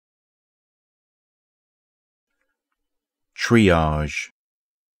Triage.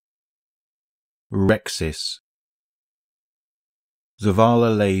 Rrhexis.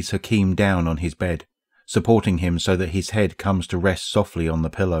 Zavala lays Hakim down on his bed, supporting him so that his head comes to rest softly on the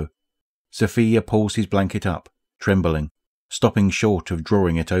pillow. Sophia pulls his blanket up, trembling, stopping short of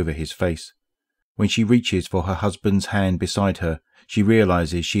drawing it over his face. When she reaches for her husband's hand beside her, she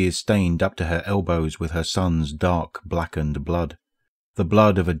realizes she is stained up to her elbows with her son's dark, blackened blood, the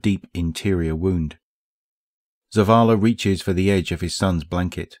blood of a deep interior wound. Zavala reaches for the edge of his son's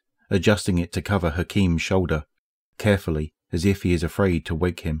blanket, adjusting it to cover Hakim's shoulder, carefully, as if he is afraid to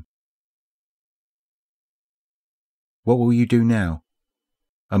wake him. What will you do now?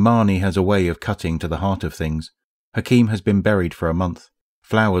 Amani has a way of cutting to the heart of things. Hakim has been buried for a month,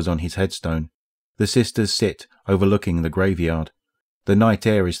 flowers on his headstone. The sisters sit, overlooking the graveyard. The night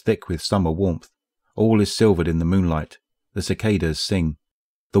air is thick with summer warmth. All is silvered in the moonlight. The cicadas sing.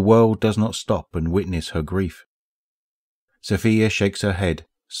 The world does not stop and witness her grief. Sophia shakes her head,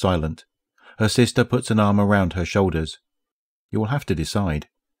 silent. Her sister puts an arm around her shoulders. You will have to decide.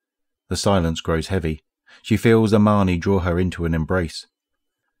 The silence grows heavy. She feels Amani draw her into an embrace.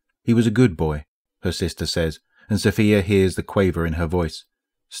 He was a good boy, her sister says, and Sophia hears the quaver in her voice.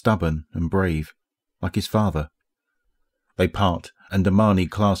 Stubborn and brave, like his father. They part, and Amani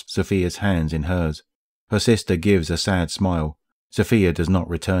clasps Sophia's hands in hers. Her sister gives a sad smile. Sophia does not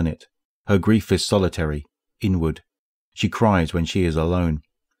return it. Her grief is solitary, inward. She cries when she is alone.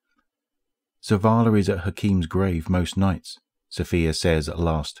 Zavala is at Hakim's grave most nights, Sophia says at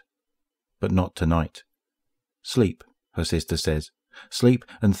last. But not tonight. Sleep, her sister says. Sleep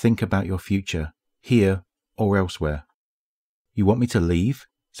and think about your future, here or elsewhere. You want me to leave?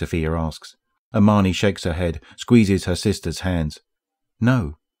 Sophia asks. Amani shakes her head, squeezes her sister's hands.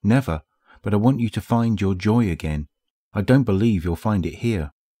 No, never, but I want you to find your joy again. I don't believe you'll find it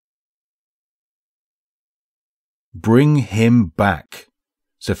here. Bring him back.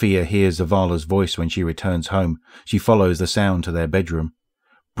 Sophia hears Zavala's voice when she returns home. She follows the sound to their bedroom.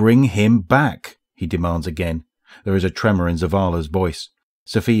 Bring him back, he demands again. There is a tremor in Zavala's voice.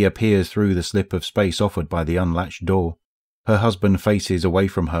 Sophia peers through the slip of space offered by the unlatched door. Her husband faces away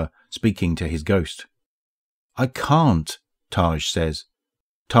from her, speaking to his ghost. I can't, Taj says.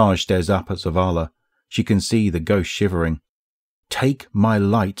 Taj stares up at Zavala. She can see the ghost shivering. Take my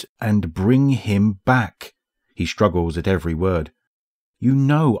light and bring him back. He struggles at every word. You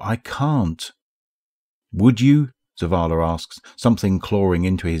know I can't. Would you? Zavala asks, something clawing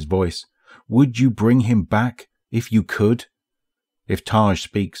into his voice. Would you bring him back, if you could? If Taj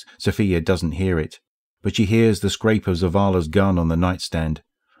speaks, Sophia doesn't hear it, but she hears the scrape of Zavala's gun on the nightstand.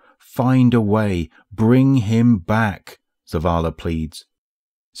 Find a way, bring him back, Zavala pleads.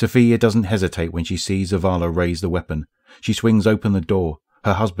 Sophia doesn't hesitate when she sees Zavala raise the weapon. She swings open the door.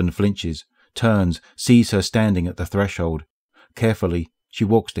 Her husband flinches, turns, sees her standing at the threshold. Carefully, she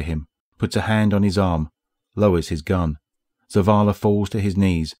walks to him, puts a hand on his arm, lowers his gun. Zavala falls to his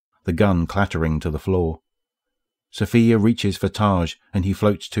knees, the gun clattering to the floor. Sophia reaches for Taj, and he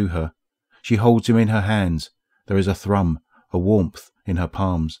floats to her. She holds him in her hands. There is a thrum, a warmth in her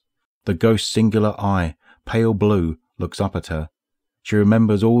palms. The ghost's singular eye, pale blue, looks up at her. She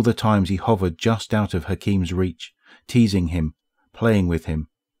remembers all the times he hovered just out of Hakim's reach, teasing him, playing with him.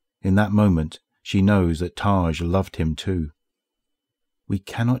 In that moment, she knows that Taj loved him too. We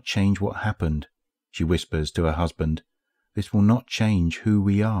cannot change what happened, she whispers to her husband. This will not change who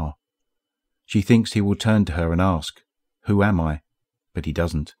we are. She thinks he will turn to her and ask, Who am I? But he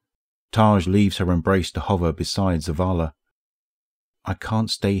doesn't. Taj leaves her embrace to hover beside Zavala. I can't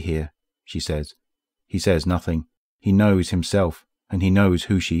stay here, she says. He says nothing. He knows himself, and he knows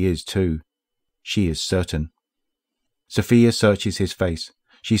who she is too. She is certain. Sophia searches his face.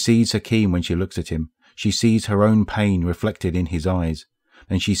 She sees Hakim when she looks at him. She sees her own pain reflected in his eyes,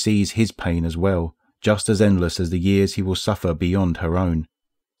 and she sees his pain as well, just as endless as the years he will suffer beyond her own.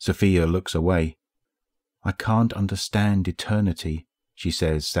 Sophia looks away. I can't understand eternity, she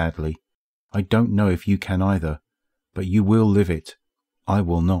says sadly. I don't know if you can either, but you will live it. I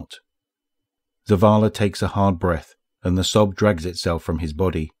will not. Zavala takes a hard breath, and the sob drags itself from his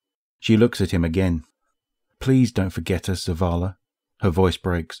body. She looks at him again. Please don't forget us, Zavala. Her voice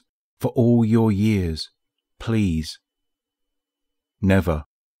breaks. For all your years. Please. Never,